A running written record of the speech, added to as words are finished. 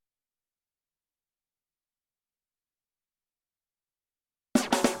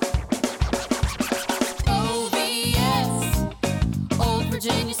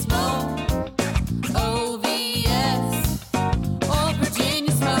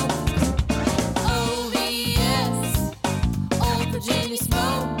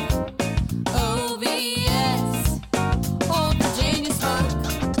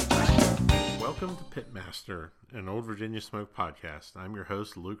an Old Virginia Smoke podcast. I'm your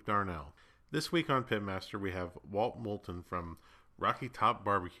host, Luke Darnell. This week on Pitmaster, we have Walt Moulton from Rocky Top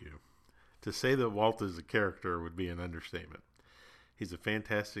Barbecue. To say that Walt is a character would be an understatement. He's a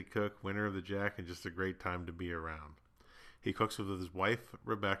fantastic cook, winner of the Jack, and just a great time to be around. He cooks with his wife,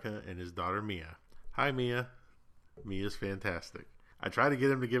 Rebecca, and his daughter, Mia. Hi, Mia. Mia's fantastic. I try to get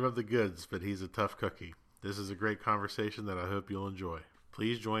him to give up the goods, but he's a tough cookie. This is a great conversation that I hope you'll enjoy.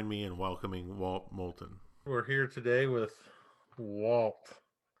 Please join me in welcoming Walt Moulton. We're here today with Walt.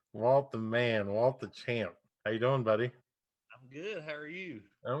 Walt the man, Walt the champ. How you doing, buddy? I'm good. How are you?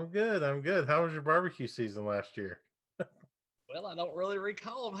 I'm good. How was your barbecue season last year? Well, I don't really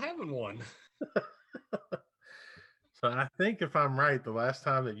recall having one. So I think if I'm right, the last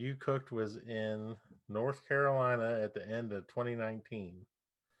time that you cooked was in North Carolina at the end of 2019.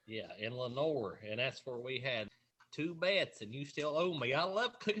 Yeah, in Lenore, and that's where we had 2 bets, and you still owe me. I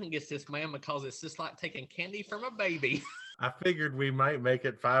love cooking against this man because it's just like taking candy from a baby. I figured we might make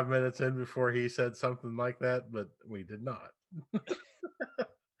it 5 minutes in before he said something like that, but we did not.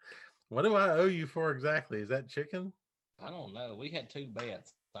 What do I owe you for exactly? Is that chicken? I don't know. We had 2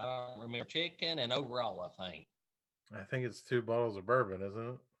 bets. I don't remember chicken and overall, I think. I think it's 2 bottles of bourbon,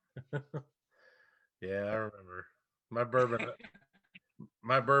 isn't it? Yeah, I remember. My bourbon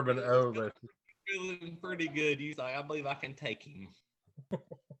list. Feeling pretty good. You like, I believe I can take him.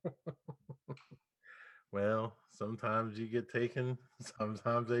 Well, sometimes you get taken,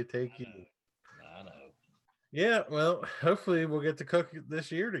 sometimes they take you. I know. Yeah, well, hopefully we'll get to cook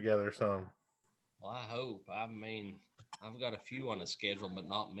this year together some. Well, I hope. I mean, I've got a few on the schedule, but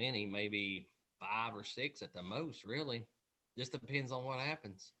not many. Maybe 5 or 6 at the most, really. Just depends on what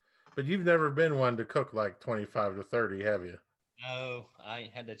happens. But you've never been one to cook like 25 to 30, have you? No, I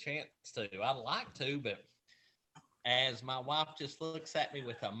ain't had the chance to. I'd like to, but as my wife just looks at me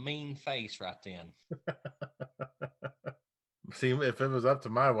with a mean face right then. See, if it was up to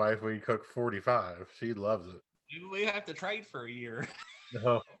my wife, we'd cook 45. She loves it. We have to trade for a year.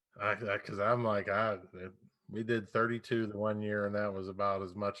 No, because I'm like, we did 32 the one year, and that was about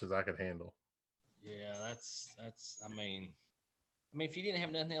as much as I could handle. Yeah, that's. I mean, if you didn't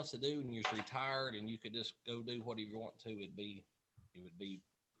have nothing else to do and you're retired and you could just go do whatever you want to, it would be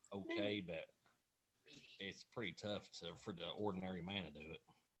okay. But it's pretty tough for the ordinary man to do it.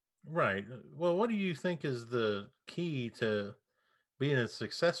 Right. Well, what do you think is the key to being as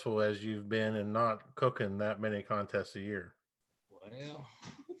successful as you've been and not cooking that many contests a year? Well,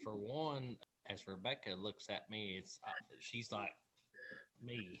 for one, as Rebecca looks at me, she's like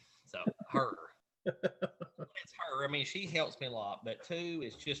me, so her. It's her. I mean, she helps me a lot, but 2,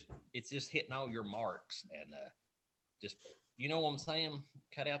 it's just hitting all your marks and just what I'm saying.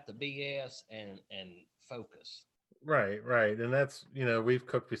 Cut out the BS and focus. Right. And that's, we've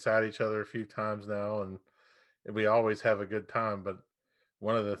cooked beside each other a few times now, and we always have a good time. But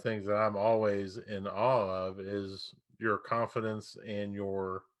one of the things that I'm always in awe of is your confidence and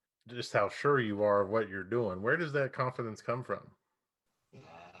your just how sure you are of what you're doing. Where does that confidence come from?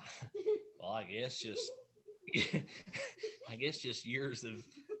 Well, I guess just years of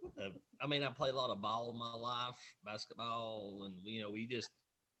I mean, I played a lot of ball in my life, basketball, and we just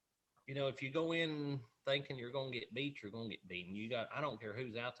if you go in thinking you're going to get beat, you're going to get beaten. I don't care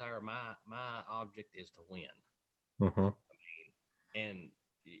who's out there. My object is to win. Mm-hmm. I mean, and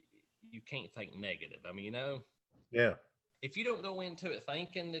you can't think negative. I mean, yeah. If you don't go into it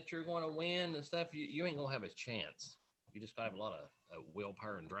thinking that you're going to win and stuff, you ain't going to have a chance. You just got to have a lot of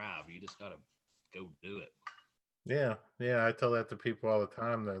willpower and drive. You just got to go do it. Yeah. I tell that to people all the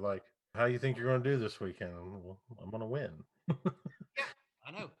time. They're like, how do you think you're going to do this weekend? I'm going to win. Yeah,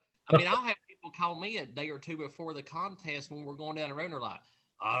 I know. I mean, I'll have people call me a day or 2 before the contest when we're going down the road. They're like,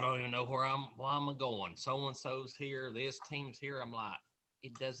 I don't even know where I'm going. So-and-so's here. This team's here. I'm like,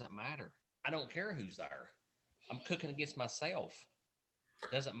 it doesn't matter. I don't care who's there. I'm cooking against myself.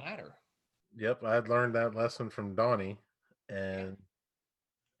 It doesn't matter. Yep. I'd learned that lesson from Donnie. And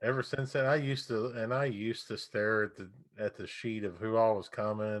ever since then, I used to stare at the sheet of who all was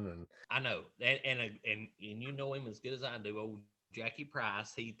coming, and I know, and you know him as good as I do. Old Jackie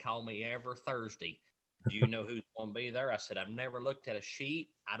Price, he'd call me every Thursday. Do you know who's going to be there? I said, I've never looked at a sheet.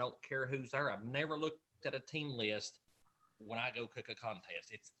 I don't care who's there. I've never looked at a team list when I go cook a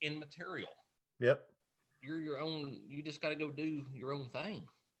contest. It's immaterial. Yep. You're your own. You just got to go do your own thing.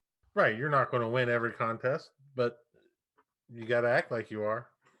 Right. You're not going to win every contest, but you got to act like you are.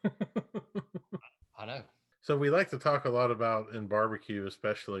 I know. So we like to talk a lot about, in barbecue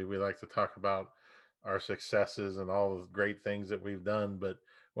especially, we like to talk about our successes and all the great things that we've done. But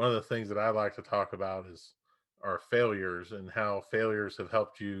one of the things that I like to talk about is our failures and how failures have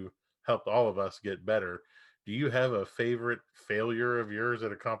helped all of us get better. Do you have a favorite failure of yours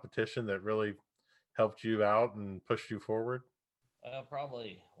at a competition that really helped you out and pushed you forward?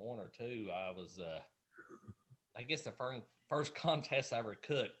 Probably one or two. I guess the first contest I ever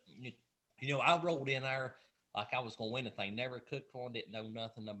cooked. I rolled in there like I was going to win the thing. Never cooked one, didn't know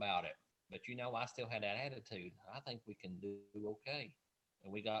nothing about it. But I still had that attitude. I think we can do okay,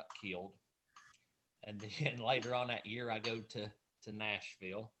 and we got killed. And then later on that year, I go to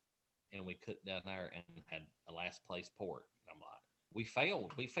Nashville, and we cooked down there and had a last place pork. I'm like, we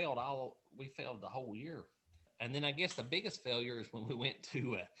failed. We failed the whole year. And then I guess the biggest failure is when we went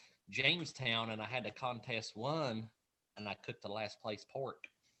to Jamestown and I had the contest won and I cooked the last place pork.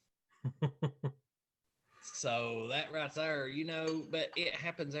 So that right there, but it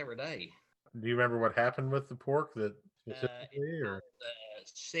happens every day. Do you remember what happened with the pork that It specifically, or?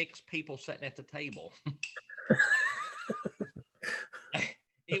 was 6 people sitting at the table.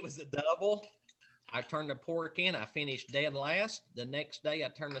 It was a double. I turned the pork in. I finished dead last. The next day, I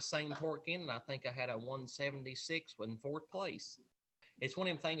turned the same pork in, and I think I had a 176 in fourth place. It's one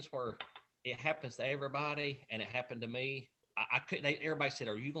of them things where it happens to everybody, and it happened to me. I couldn't. Everybody said,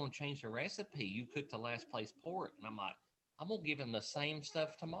 "Are you going to change the recipe? You cooked the last place pork," and I'm like, "I'm gonna give him the same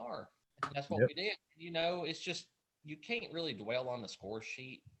stuff tomorrow." And that's what we did. It's just you can't really dwell on the score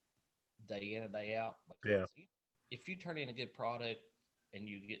sheet day in and day out. Yeah. If you turn in a good product and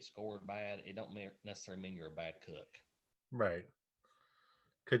you get scored bad, it don't necessarily mean you're a bad cook. Right.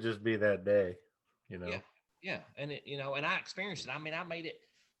 Could just be that day, Yeah, and and I experienced it. I mean, I made it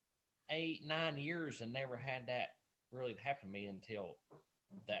 8-9 years and never had that really happen to me until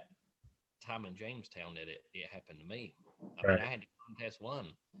that time in Jamestown that it happened to me. I mean, I had the contest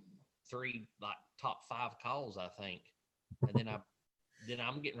won 3 like top 5 calls, I think, and then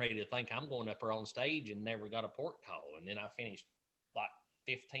I'm getting ready to think I'm going up there on stage and never got a pork call, and then I finished like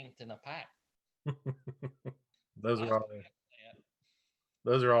 15th in a pack. Those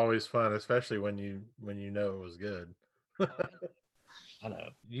are always fun, especially when you know it was good. I know.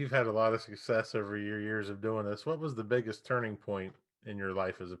 You've had a lot of success over your years of doing this. What was the biggest turning point in your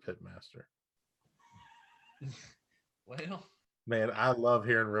life as a pitmaster? Well, man, I love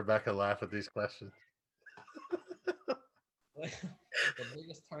hearing Rebecca laugh at these questions. Well, the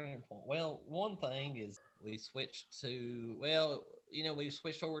biggest turning point. Well, one thing is we switched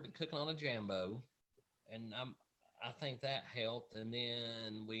over to cooking on a Jambo, and I think that helped. And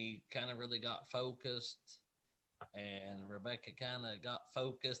then we kind of really got focused, and Rebecca kind of got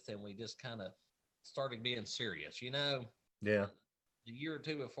focused, and we just kind of started being serious. Yeah. The year or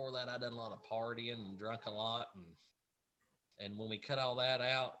two before that, I done a lot of partying and drunk a lot, and when we cut all that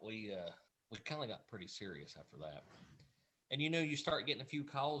out, we kind of got pretty serious after that. And you start getting a few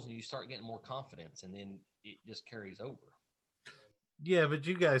calls and you start getting more confidence, and then it just carries over. Yeah, but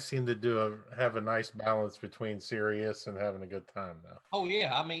you guys seem to have a nice balance between serious and having a good time now. Oh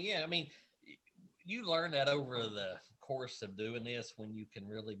yeah, I mean, you learn that over the course of doing this, when you can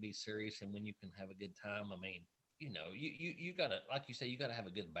really be serious and when you can have a good time. I mean, you gotta, like you say, you gotta have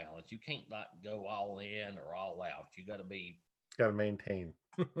a good balance. You can't like go all in or all out. You gotta maintain.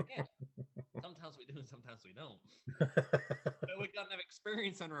 Yeah. Sometimes we do and sometimes we don't. But we got enough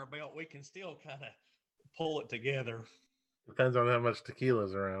experience under our belt, we can still kind of pull it together. Depends on how much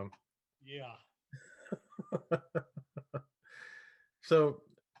tequila's around. Yeah. So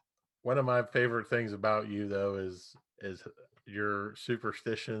one of my favorite things about you, though, is your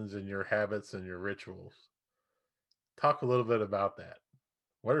superstitions and your habits and your rituals. Talk a little bit about that.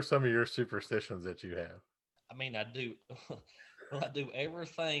 What are some of your superstitions that you have? I mean, I do. Well, I do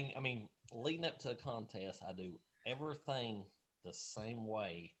everything. I mean, leading up to a contest, I do everything the same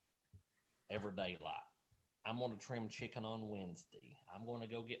way every day. Like, I'm going to trim chicken on Wednesday. I'm going to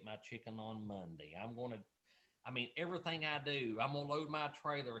go get my chicken on Monday. Everything I do, I'm going to load my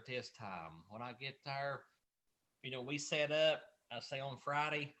trailer at this time. When I get there, we set up. I say on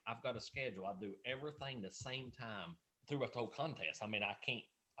Friday, I've got a schedule. I do everything the same time throughout the whole contest. I mean, I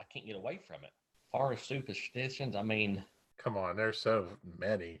can't get away from it. As far as superstitions, I mean, come on, there's so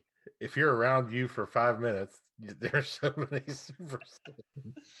many. If you're around you for 5 minutes, there's so many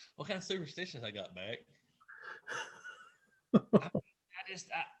superstitions. What kind of superstitions I got back?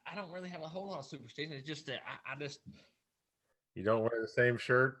 I don't really have a whole lot of superstitions. It's just that I just. You don't wear the same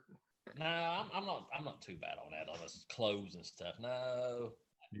shirt? No, I'm not too bad on that, on the clothes and stuff. No.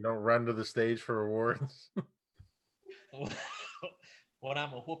 You don't run to the stage for awards? When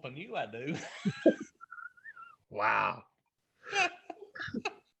I'm a whooping you, I do. Wow.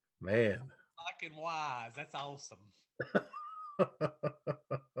 Man. Fucking wise. That's awesome.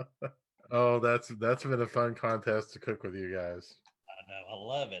 Oh, that's been a fun contest to cook with you guys. I know. I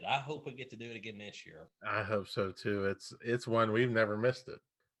love it. I hope we get to do it again this year. I hope so too. It's one we've never missed it.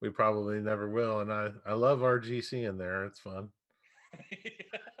 We probably never will, and I love RGC in there. It's fun,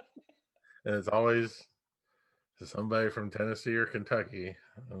 and it's always somebody from Tennessee or Kentucky.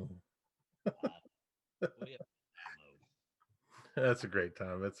 We have time That's a great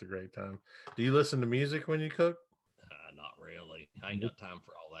time. That's a great time. Do you listen to music when you cook? not really. I ain't got time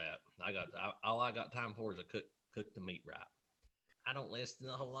for all that. All I got time for is to cook the meat right. I don't listen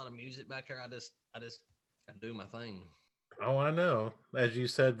to a whole lot of music back here. I do my thing. Oh, I know. As you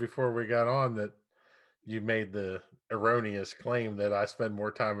said before we got on, that you made the erroneous claim that I spend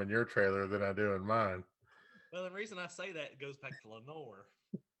more time in your trailer than I do in mine. Well, the reason I say that goes back to Lenore.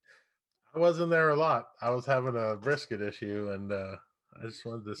 I wasn't there a lot. I was having a brisket issue, and I just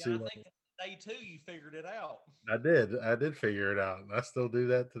wanted to see. I think day 2 you figured it out. I did figure it out, and I still do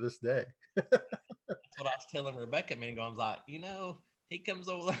that to this day. That's what I was telling Rebecca a minute ago. I was like, he comes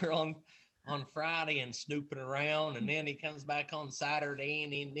over there on Friday and snooping around, and then he comes back on Saturday,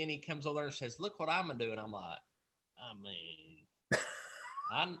 and then he comes over there and says, "Look what I'm gonna do," and I'm like, I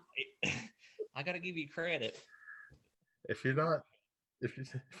mean, I got to give you credit. If you're not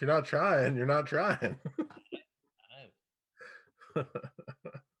trying, you're not trying.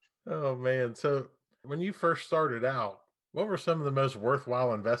 Oh man! So when you first started out, what were some of the most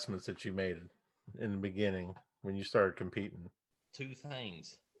worthwhile investments that you made in the beginning when you started competing? 2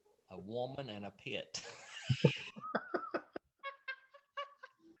 things: a woman and a pit.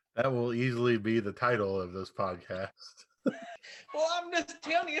 That will easily be the title of this podcast. Well, I'm just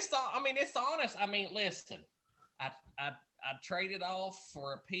telling you, it's honest. I mean, listen, I traded off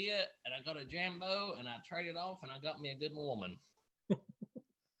for a pit, and I got a Jambo, and I traded off, and I got me a good woman.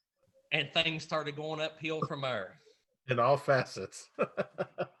 And things started going uphill from there. In all facets.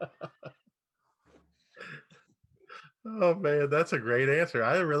 Oh man, that's a great answer.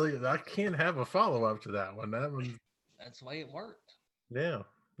 I can't have a follow-up to that one. That's the way it worked. Yeah.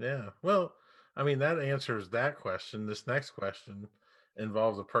 Well, I mean, that answers that question. This next question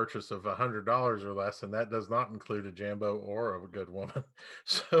involves a purchase of $100 or less, and that does not include a Jambo or a good woman.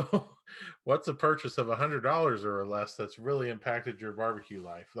 So what's a purchase of $100 or less that's really impacted your barbecue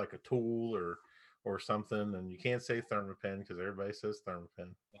life, like a tool or something? And you can't say Thermapen because everybody says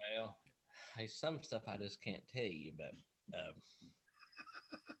Thermapen. Well, there's some stuff I just can't tell you, but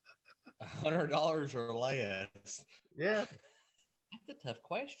 $100 or less. Yeah. That's a tough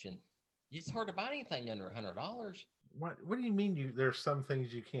question. It's hard to buy anything under $100. What do you mean there's some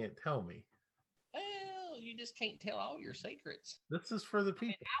things you can't tell me? Well, you just can't tell all your secrets. This is for the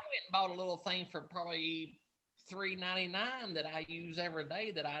people. I went and bought a little thing for probably $3.99 that I use every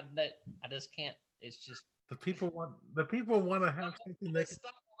day that I just can't. It's just the people want to have something they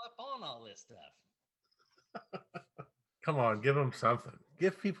stumble up on all this stuff. Come on, give them something.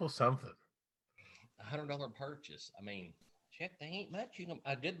 Give people something. $100 purchase. I mean, check, they ain't much.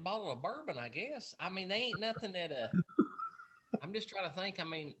 A good bottle of bourbon, I guess. I mean, they ain't nothing that I'm just trying to think. I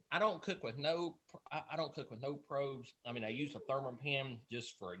mean, I don't cook with no probes. I mean, I use a Thermapen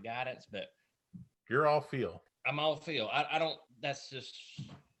just for guidance, but you're all feel. I'm all feel. I don't. That's just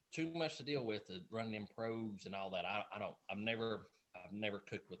too much to deal with, running in probes and all that. I've never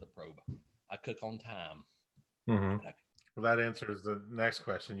cooked with a probe. I cook on time. Mm-hmm. Well, that answers the next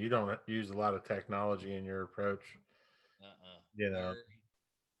question. You don't use a lot of technology in your approach.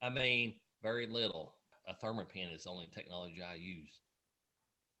 I mean, very little. A Thermapen is the only technology I use.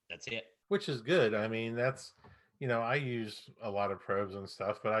 That's it. Which is good. I mean, that's, I use a lot of probes and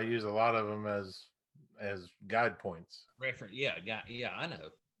stuff, but I use a lot of them as guide points. Reference, yeah, I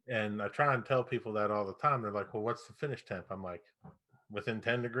know. And I try and tell people that all the time. They're like, "Well, what's the finish temp?" I'm like, within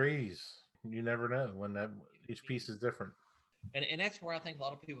 10 degrees. You never know when each piece is different. And that's where I think a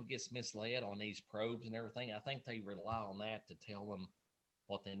lot of people get misled on these probes and everything. I think they rely on that to tell them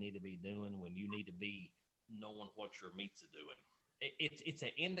what they need to be doing when you need to be knowing what your meats are doing. It's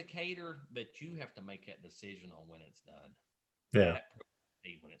an indicator, but you have to make that decision on when it's done. Yeah.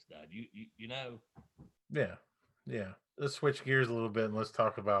 When it's done, you know. Yeah. Let's switch gears a little bit and let's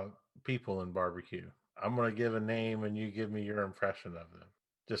talk about people in barbecue. I'm going to give a name and you give me your impression of them.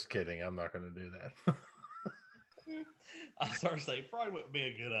 Just kidding. I'm not going to do that. I started to say probably wouldn't be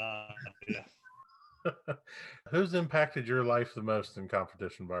a good idea. Who's impacted your life the most in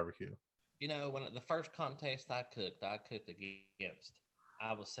competition barbecue? When the first contest I cooked against,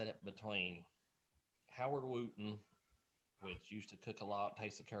 I was set up between Howard Wooten, which used to cook a lot,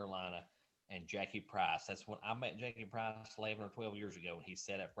 Taste of Carolina, and Jackie Price. That's when I met Jackie Price 11 or 12 years ago, and he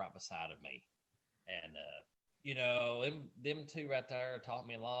sat up right beside of me. And, them two right there taught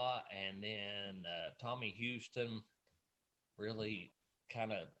me a lot. And then Tommy Houston really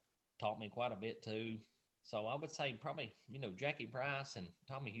kind of taught me quite a bit too. So I would say probably, Jackie Price and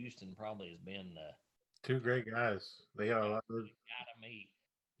Tommy Houston probably has been Two great guys. They got a lot of, guy to me.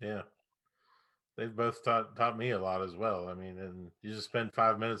 yeah. They've both taught me a lot as well. I mean, and you just spend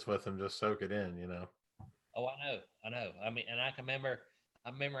 5 minutes with them, just soak it in, Oh, I know. I mean, and I remember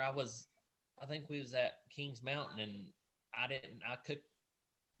I think we was at Kings Mountain, and I cooked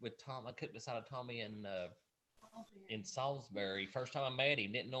with Tom. I cooked beside of Tommy in Salisbury. First time I met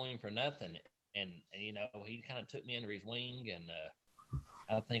him, didn't know him for nothing, and he kind of took me under his wing, and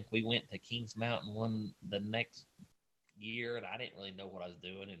I think we went to Kings Mountain the next year, and I didn't really know what I was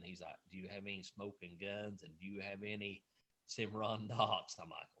doing. And he's like, "Do you have any smoking guns? And do you have any Cimarron docks?" I'm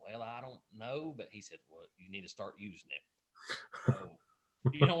like, "Well, I don't know," but he said, "Well, you need to start using it." So,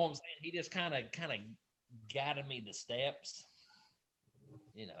 you know what I'm saying? He just kind of guided me the steps,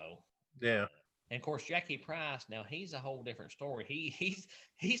 you know. Yeah. And of course, Jackie Price. Now he's a whole different story.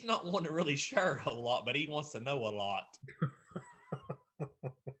 He's not one to really share a whole lot, but he wants to know a lot.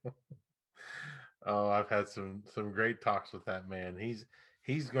 Oh, I've had some great talks with that man. He's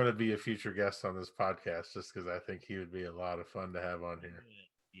going to be a future guest on this podcast just because I think he would be a lot of fun to have on here.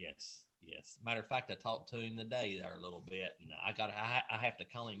 Yes. Matter of fact, I talked to him today there a little bit, and I have to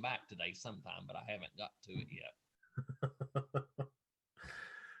call him back today sometime, but I haven't got to it yet.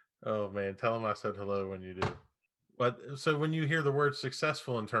 Oh man, tell him I said hello when you do. But so when you hear the word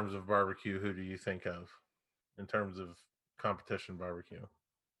successful in terms of barbecue, who do you think of in terms of competition barbecue?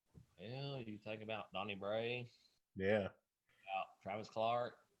 Well, you think about Donnie Bray, Yeah. about Travis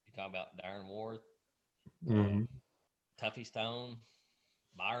Clark, you talk about Darren Ward, Mm-hmm. Tuffy Stone,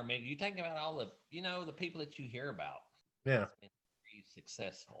 Myron Mig. You think about all the people that you hear about. Yeah. That's been very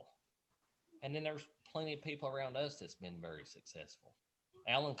successful. And then there's plenty of people around us that's been very successful.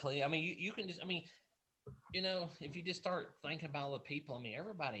 Alan Clee. I mean, you can just, if you just start thinking about all the people, I mean,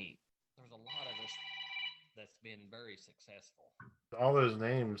 everybody, there's a lot of us that's been very successful. All those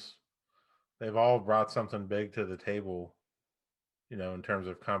names, they've all brought something big to the table, in terms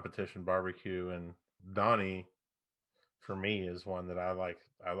of competition barbecue. And Donnie, for me, is one that I like.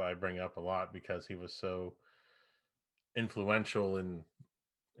 I bring up a lot because he was so influential in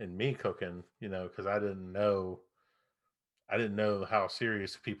me cooking. Because I didn't know how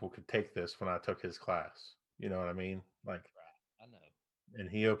serious people could take this when I took his class. You know what I mean? Like, Right. I know. and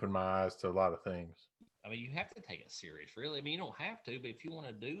he opened my eyes to a lot of things. I mean, you have to take it serious, really. I mean, you don't have to, but if you want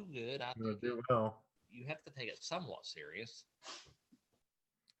to do good, I You think do well. you have to take it somewhat serious.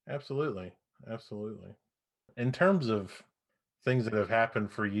 Absolutely. Absolutely. In terms of things that have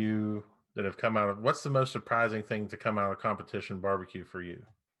happened for you that have come out of, what's the most surprising thing to come out of competition barbecue for you?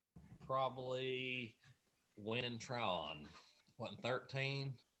 Probably winning Tron. What, in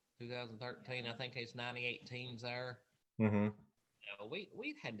 2013? I think it's 98 teams there. Mm-hmm.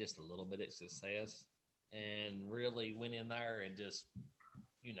 We've had just a little bit of success and really went in there and just,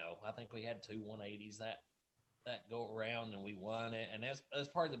 I think we had 2 180s that go around and we won it. And that's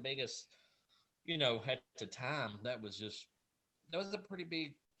part of the biggest, at the time, that was a pretty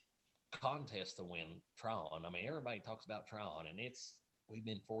big contest to win Tron. I mean, everybody talks about Tron, and we've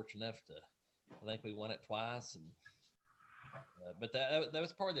been fortunate enough to, I think we won it twice. And but that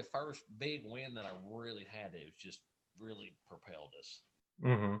was probably the first big win that I really had. It was just really propelled us.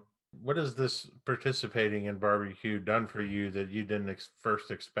 Mm-hmm. What has this participating in barbecue done for you that you didn't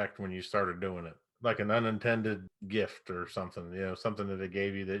first expect when you started doing it? Like an unintended gift or something, something that it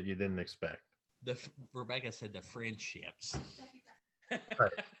gave you that you didn't expect. Rebecca said the friendships.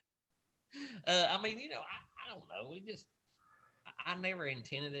 Right. I mean, I don't know. I never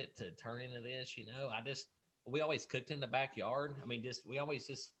intended it to turn into this. We always cooked in the backyard. I mean, we always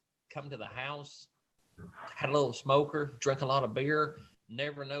just come to the house, had a little smoker, drank a lot of beer.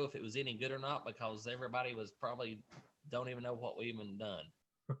 Never know if it was any good or not because everybody was probably don't even know what we even done.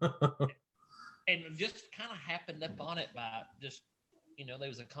 And just kind of happened up on it by just, there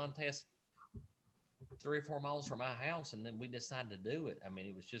was a contest 3 or 4 miles from my house, and then we decided to do it. I mean,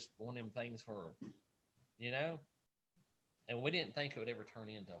 it was just one of them things and we didn't think it would ever turn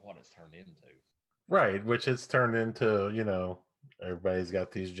into what it's turned into. Right, which it's turned into, everybody's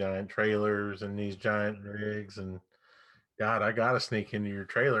got these giant trailers and these giant rigs, and God, I gotta sneak into your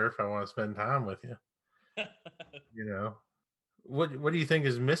trailer if I want to spend time with you. What do you think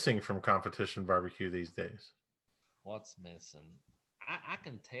is missing from competition barbecue these days? What's missing? I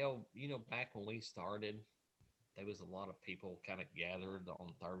can tell, back when we started, there was a lot of people kind of gathered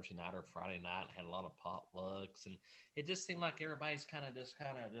on Thursday night or Friday night, had a lot of potlucks, and it just seemed like everybody's kind of just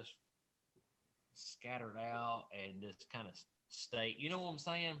scattered out and just stay. You know what I'm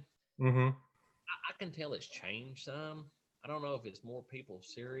saying? Mm-hmm. I can tell it's changed some. I don't know if it's more people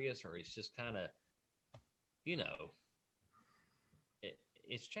serious or it's just kind of, you know,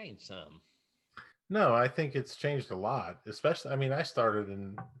 it's changed some. No, I think it's changed a lot, especially, I mean, I started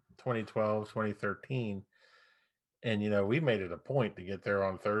in 2012, 2013, and, we made it a point to get there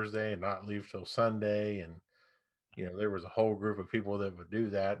on Thursday and not leave till Sunday. And, there was a whole group of people that would do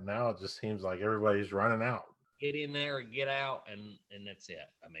that. Now it just seems like everybody's running out. Get in there or get out, and that's it.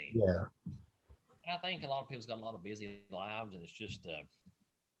 I mean, Yeah. I think a lot of people's got a lot of busy lives, and it's just,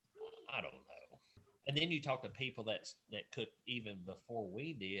 I don't know. And then you talk to people that cooked even before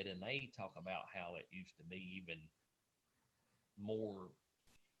we did, and they talk about how it used to be even more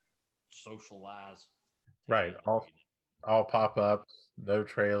socialized Right. together. All pop ups, no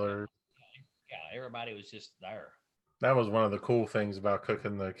trailers. Yeah, everybody was just there. That was one of the cool things about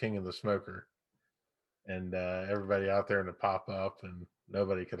cooking the King of the Smoker. And everybody out there in the pop up, and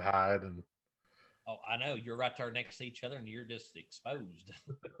nobody could hide. And Oh, I know. You're right there next to each other, and you're just exposed.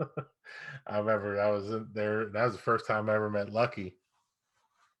 I remember I was in there. That was the first time I ever met Lucky.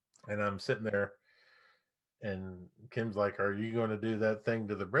 And I'm sitting there, and Kim's like, "Are you going to do that thing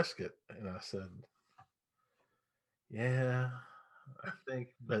to the brisket?" And I said, "Yeah, I think,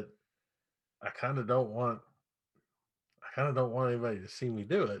 but I kind of don't want. I kind of don't want anybody to see me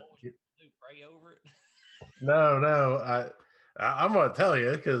do it." Do pray over it. No, I'm going to tell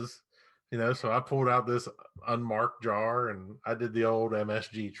you because, So I pulled out this unmarked jar and I did the old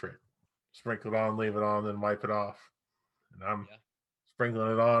MSG trick: sprinkle it on, leave it on, then wipe it off. And I'm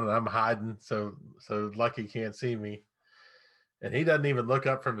sprinkling it on, and I'm hiding so Lucky can't see me. And he doesn't even look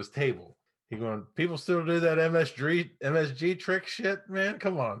up from his table. He going, "People still do that MSG trick shit, man.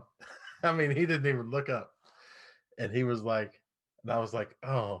 Come on." I mean, he didn't even look up. And he was like, and I was like,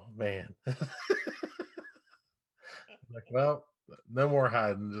 "Oh man." Like, well, no more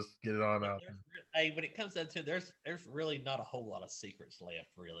hiding. Just get it on out. Hey, when it comes down to there's really not a whole lot of secrets left,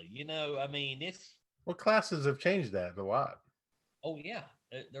 really. I mean, it's Well, classes have changed that a lot. oh yeah,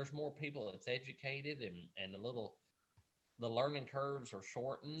 there's more people that's educated, and the learning curves are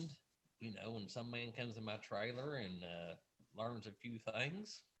shortened. When some man comes in my trailer and learns a few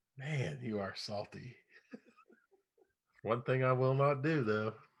things. Man, you are salty. One thing I will not do,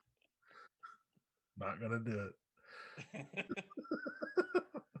 though. Not gonna do it.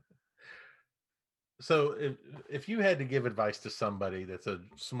 So, if you had to give advice to somebody that's a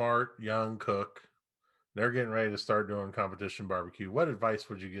smart young cook, they're getting ready to start doing competition barbecue, what advice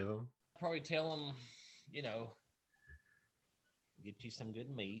would you give them? Probably tell them, you know, get you some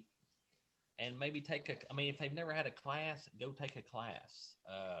good meat, and maybe take a. I mean, if they've never had a class, go take a class.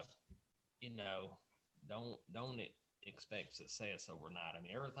 You know, don't expect success overnight. I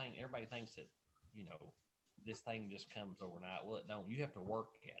mean, everybody thinks that you know this thing just comes overnight. Well, it don't. You have to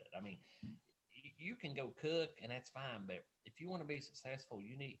work at it. I mean, you can go cook and that's fine, but if you want to be successful,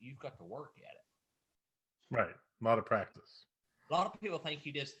 you've got to work at it. Right, a lot of practice. A lot of people think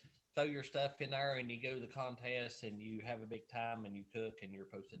you just throw your stuff in there and you go to the contest and you have a big time and you cook and you're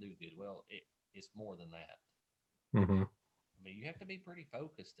supposed to do good. Well, it's more than that. Mm-hmm. I mean, you have to be pretty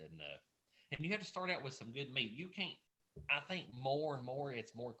focused and you have to start out with some good meat. You can't. I think more and more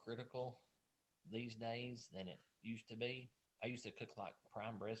it's more critical these days than it used to be. I used to cook like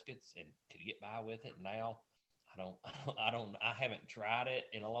prime briskets and could get by with it. Now I don't. I haven't tried it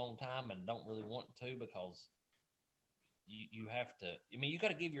in a long time and don't really want to because you have to. I mean, you got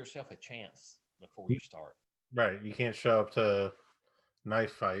to give yourself a chance before you start. Right, you can't show up to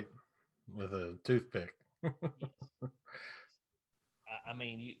knife fight with a toothpick. Yes. I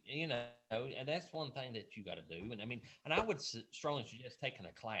mean, and that's one thing that you got to do. And I mean, and I would strongly suggest taking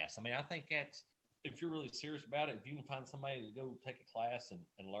a class. I mean, I think that's if you're really serious about it. If you can find somebody to go take a class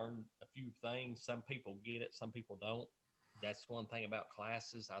and learn a few things, some people get it, some people don't. That's one thing about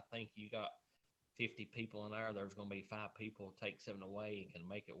classes. I think you got 50 people in there. There's going to be 5 people take 7 away and can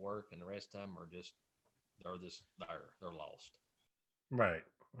make it work, and the rest of them are just they're lost. Right,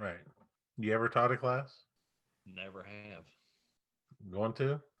 right. You ever taught a class? Never have. Going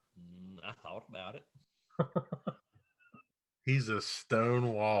to? I thought about it. He's a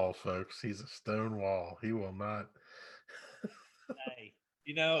stone wall, folks. He's a stone wall. He will not. Hey,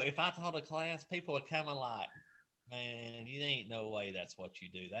 if I taught a class, people would kind of like, man, you ain't no way that's what you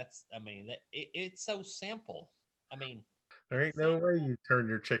do. I mean, it's so simple. I mean, There ain't no way you turn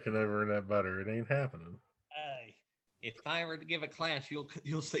your chicken over in that butter. It ain't happening. hey, if I ever give a class,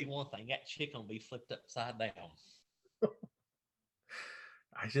 you'll see one thing: that chicken will be flipped upside down.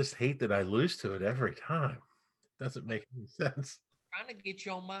 I just hate that I lose to it every time. It doesn't make any sense. Trying to get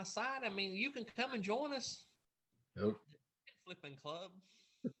you on my side. I mean, you can come and join us. Nope. Flipping club.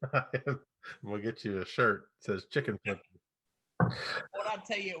 We'll get you a shirt that says chicken flip. What I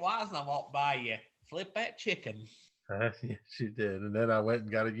tell you, why as I walk by you, flip that chicken. Yes, you did. And then I went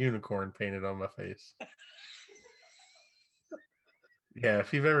and got a unicorn painted on my face. Yeah,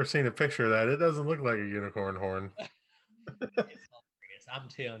 if you've ever seen a picture of that, it doesn't look like a unicorn horn. It's hilarious. I'm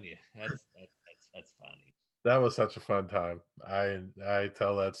telling you, that's funny. That was such a fun time. I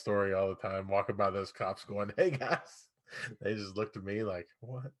tell that story all the time. Walking by those cops, going, "Hey guys," they just looked at me like,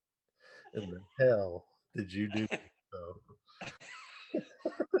 "What in the hell did you do?" So, That's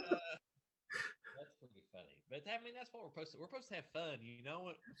pretty funny. But I mean, that's what we're supposed to. We're supposed to have fun, you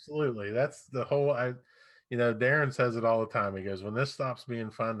know. absolutely, that's the whole. Darren says it all the time. He goes, "When this stops being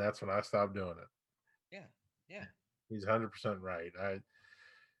fun, that's when I stop doing it." Yeah, yeah. He's 100% right.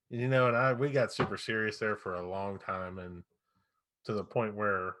 We got super serious there for a long time, and to the point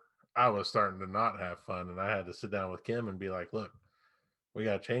where I was starting to not have fun, and I had to sit down with Kim and be like, "Look, we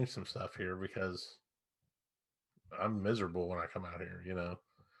got to change some stuff here because I'm miserable when I come out here."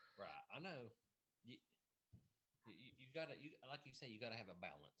 Right. I know. You gotta, like you say, you gotta have a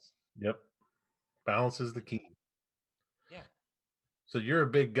balance. Yep, balance is the key. Yeah. So you're a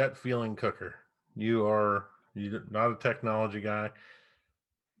big gut feeling cooker. You're not a technology guy.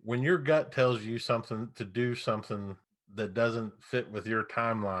 When your gut tells you something to do something that doesn't fit with your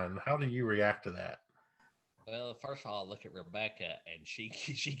timeline, how do you react to that? Well, first of all, I look at Rebecca, and she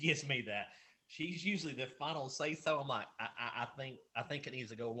she gives me that. She's usually the final say so. I'm like, I think it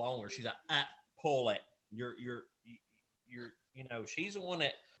needs to go longer. She's like, pull it. You're she's the one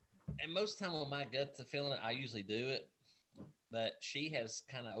that, and most of the time when my gut's a feeling it, I usually do it. But she has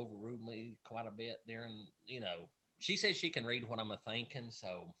kind of overruled me quite a bit during, she says she can read what I'm thinking.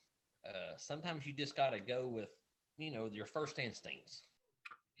 So sometimes you just got to go with, your first instincts.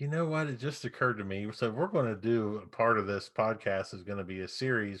 You know what? It just occurred to me. So we're going to do a part of this podcast is going to be a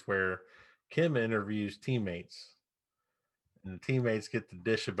series where Kim interviews teammates, and the teammates get to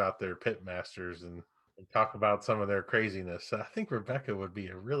dish about their pit masters and talk about some of their craziness. So I think Rebecca would be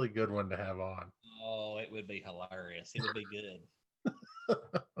a really good one to have on. Oh, it would be hilarious. It would be good.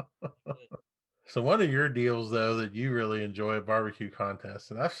 So one of your deals though that you really enjoy at barbecue contests,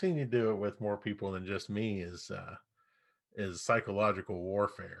 and I've seen you do it with more people than just me, is psychological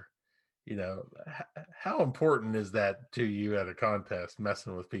warfare. How important is that to you at a contest,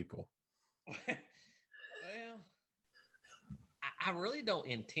 messing with people? Well, I really don't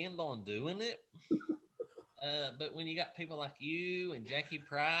intend on doing it. But when you got people like you and Jackie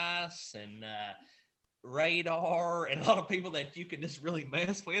Price and Radar and a lot of people that you can just really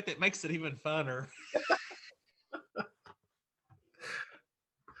mess with, it makes it even funner.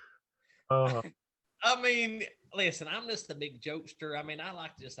 Uh, I mean, listen, I'm just a big jokester. I mean, I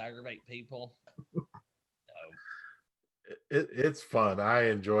like to just aggravate people. it's fun. I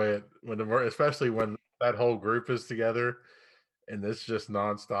enjoy it especially when that whole group is together and it's just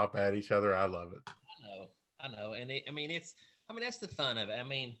nonstop at each other. I love it. I know, and that's the fun of it. I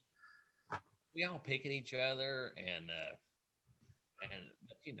mean, we all pick at each other, but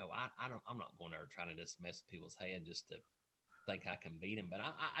I'm not going there trying to just mess with people's head just to think I can beat them. But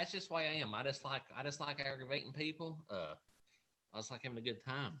it's just the way I am. I just like aggravating people. I just like having a good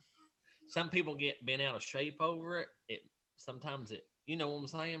time. Some people get bent out of shape over it. Sometimes you know what I'm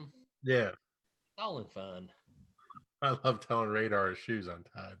saying? Yeah. It's all in fun. I love telling Radar his shoes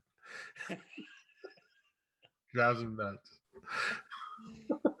untied. Drives him nuts.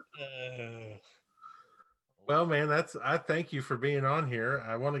 Well, man, I thank you for being on here.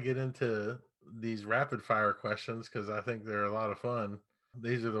 I want to get into these rapid fire questions because I think they're a lot of fun.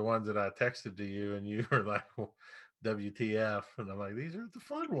 These are the ones that I texted to you, and you were like, well, "WTF?" And I'm like, "These are the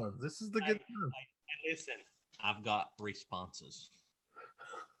fun ones. This is the good time." Listen, I've got responses.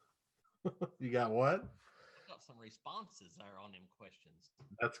 You got what? I've got some responses there on them questions.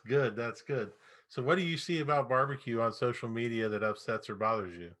 That's good. That's good. So, what do you see about barbecue on social media that upsets or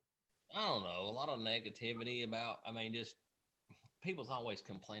bothers you? I don't know. A lot of negativity about. I mean, just people's always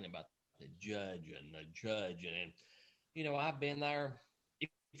complaining about the judge and I've been there. If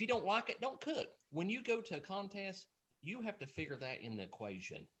you don't like it, don't cook. When you go to a contest, you have to figure that in the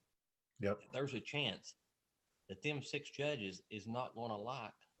equation. Yep. There's a chance that them 6 judges is not going to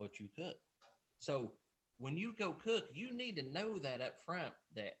like what you cook. So when you go cook, you need to know that up front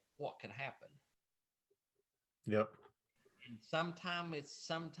that what could happen. Yep. And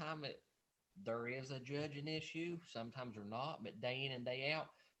there is a judging issue. Sometimes they're not, but day in and day out,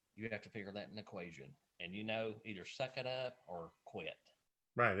 you have to figure that in the equation. And either suck it up or quit.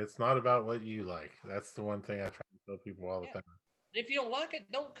 Right. It's not about what you like. That's the one thing I try to tell people all the time. If you don't like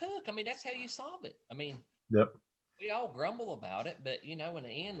it, don't cook. I mean, that's how you solve it. I mean, yep. We all grumble about it, but in the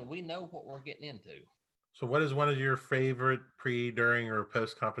end, we know what we're getting into. So, what is one of your favorite pre, during, or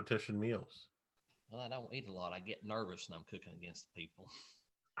post competition meals? Well, I don't eat a lot. I get nervous when I'm cooking against people.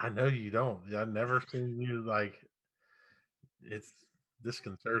 I know you don't. I've never seen you like it's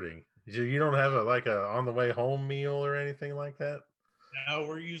disconcerting. You don't have a like a on the way home meal or anything like that? No,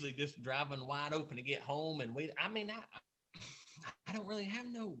 we're usually just driving wide open to get home, and I don't really have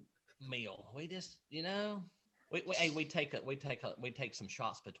no meal. We just, we take some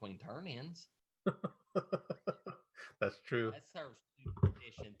shots between turn-ins. That's true. That's our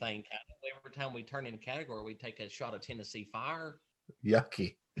superstition thing. Kind of. Every time we turn in a category, we take a shot of Tennessee Fire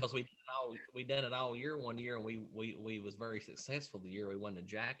Yucky. because we done it all year. One year, and we was very successful. The year we won the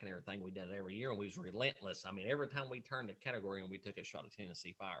Jack and everything, we did it every year, and we was relentless. I mean, every time we turned a category, and we took a shot of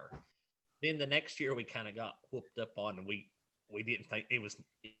Tennessee Fire. Then the next year, we kind of got whooped up on, and we didn't think it was.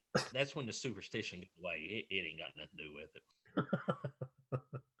 That's when the superstition got away. It ain't got nothing to do with it.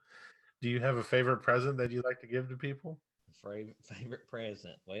 Do you have a favorite present that you like to give to people? Favorite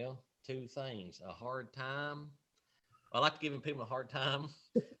present? Well, two things: a hard time. I like giving people a hard time.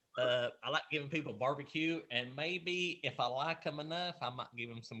 I like giving people barbecue, and maybe if I like them enough, I might give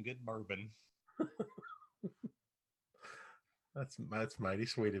them some good bourbon. That's mighty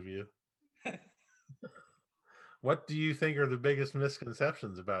sweet of you. What do you think are the biggest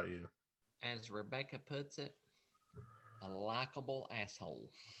misconceptions about you? As Rebecca puts it, a likable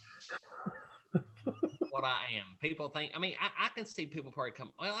asshole. What I am. People think. I mean, I can see people probably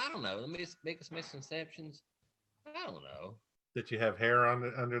come. Well, I don't know. The biggest misconceptions. I don't know. That you have hair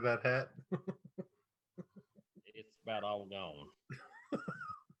on under that hat? It's about all gone.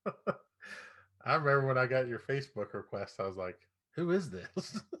 I remember when I got your Facebook request, I was like, "Who is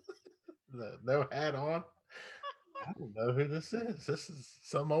this? No hat on? I don't know who this is. This is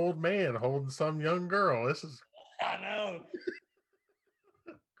some old man holding some young girl. This is I know.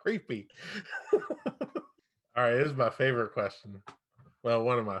 creepy." All right, this is my favorite question. Well,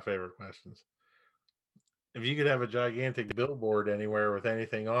 one of my favorite questions. If you could have a gigantic billboard anywhere with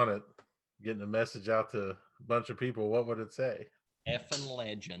anything on it, getting a message out to a bunch of people, what would it say? Effing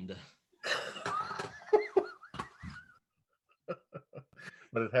legend.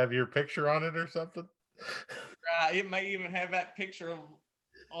 Would it have your picture on it or something? Right. It may even have that picture of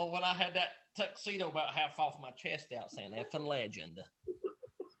when I had that tuxedo about half off my chest out saying effing legend.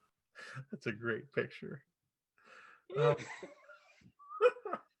 That's a great picture. All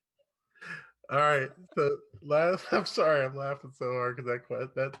right. So I'm sorry, I'm laughing so hard because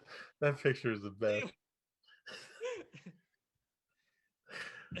that picture is the best.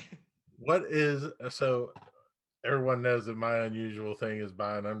 What is so? Everyone knows that my unusual thing is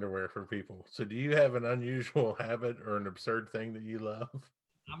buying underwear for people. So, do you have an unusual habit or an absurd thing that you love?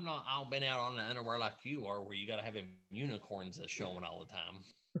 I'm not. I've been out on the underwear like you are, where you got to have unicorns that's showing all the time.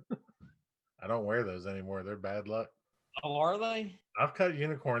 I don't wear those anymore. They're bad luck. Oh, are they? I've cut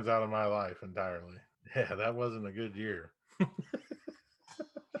unicorns out of my life entirely. Yeah, that wasn't a good year. It's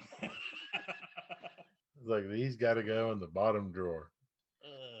like these got to go in the bottom drawer.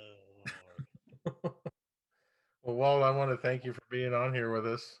 Oh, Well, Walt, I want to thank you for being on here with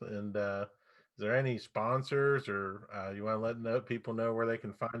us. And is there any sponsors or you want to let people know where they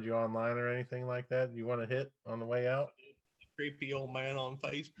can find you online or anything like that you want to hit on the way out? creepy old man on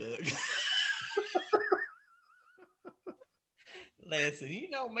Facebook. Listen, you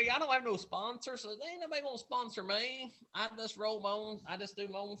know me. I don't have no sponsors, so ain't nobody gonna sponsor me. I just roll my own. I just do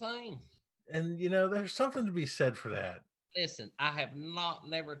my own thing. And there's something to be said for that. Listen, I have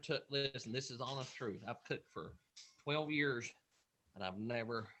never took. Listen, this is honest truth. I've cooked for 12 years, and I've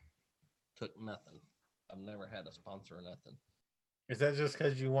never took nothing. I've never had a sponsor or nothing. Is that just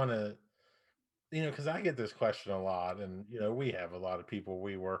because you want to? Because I get this question a lot, and we have a lot of people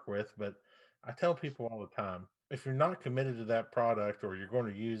we work with, but I tell people all the time, if you're not committed to that product, or you're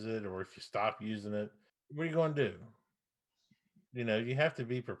going to use it, or if you stop using it, what are you going to do? You have to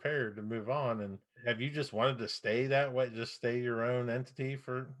be prepared to move on. And have you just wanted to stay that way, just stay your own entity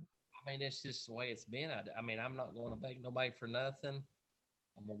for? I mean, it's just the way it's been. I mean, I'm not going to beg nobody for nothing.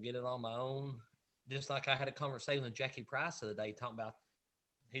 I'm gonna get it on my own. Just like I had a conversation with Jackie Price the other day,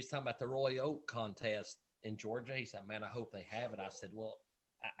 he's talking about the Roy Oak contest in Georgia. He said, "Man, I hope they have it." I said, "Well,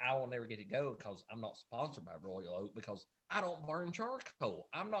 I will never get to go because I'm not sponsored by Royal Oak because I don't burn charcoal.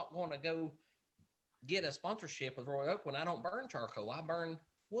 I'm not going to go get a sponsorship with Royal Oak when I don't burn charcoal. I burn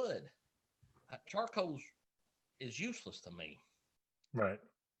wood. Charcoal is useless to me." Right.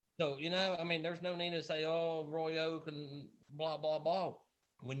 So, I mean, there's no need to say, "Oh, Roy Oak and blah, blah, blah,"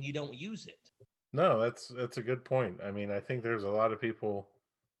 when you don't use it. No, that's a good point. I mean, I think there's a lot of people,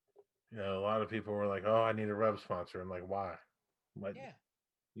 a lot of people were like, "Oh, I need a rub sponsor." I'm like, "Why?" Like, Yeah.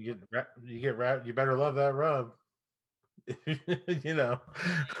 You better love that rub. You know.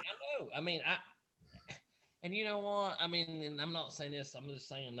 I know. I mean, and you know what? I mean, and I'm not saying this. I'm just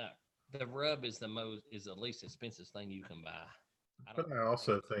saying that the rub is the least expensive thing you can buy. But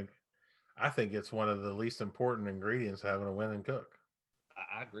I think it's one of the least important ingredients having a winning cook.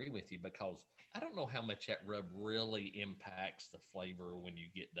 I agree with you because I don't know how much that rub really impacts the flavor when you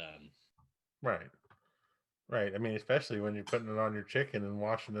get done. Right. Right. I mean, especially when you're putting it on your chicken and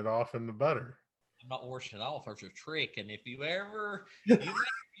washing it off in the butter. I'm not washing it off. There's a trick, and if you ever, you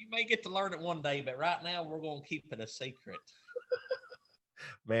may get to learn it one day. But right now, we're going to keep it a secret.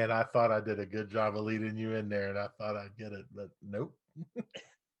 Man, I thought I did a good job of leading you in there, and I thought I'd get it, but nope.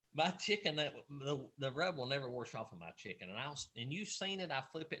 My chicken, the rub will never wash off of my chicken, and you've seen it. I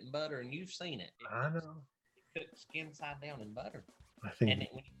flip it in butter, and you've seen it. I know. It cooks skin side down in butter, when you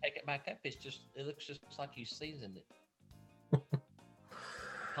take it back up, it looks just like you seasoned it.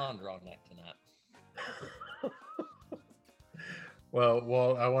 Ponder on that tonight.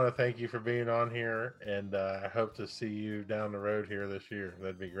 Well, I want to thank you for being on here, and I hope to see you down the road here this year.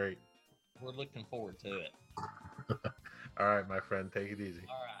 That'd be great. We're looking forward to it. All right, my friend, take it easy.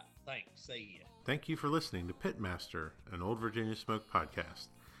 All right, thanks. See you. Thank you for listening to Pitmaster, an Old Virginia Smoke podcast.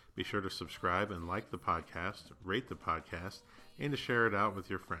 Be sure to subscribe and like the podcast, rate the podcast, and to share it out with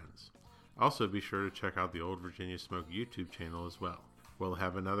your friends. Also, be sure to check out the Old Virginia Smoke YouTube channel as well. We'll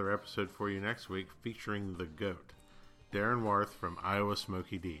have another episode for you next week featuring the GOAT, Darren Warth from Iowa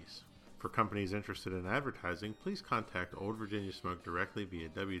Smoky D's. For companies interested in advertising, please contact Old Virginia Smoke directly via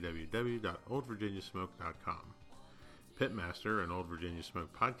www.oldvirginiasmoke.com. Pitmaster, an Old Virginia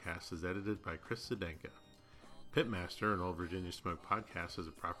Smoke podcast, is edited by Chris Sedenka. Pitmaster, an Old Virginia Smoke podcast, is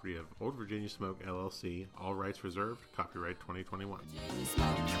a property of Old Virginia Smoke LLC, all rights reserved, copyright 2021.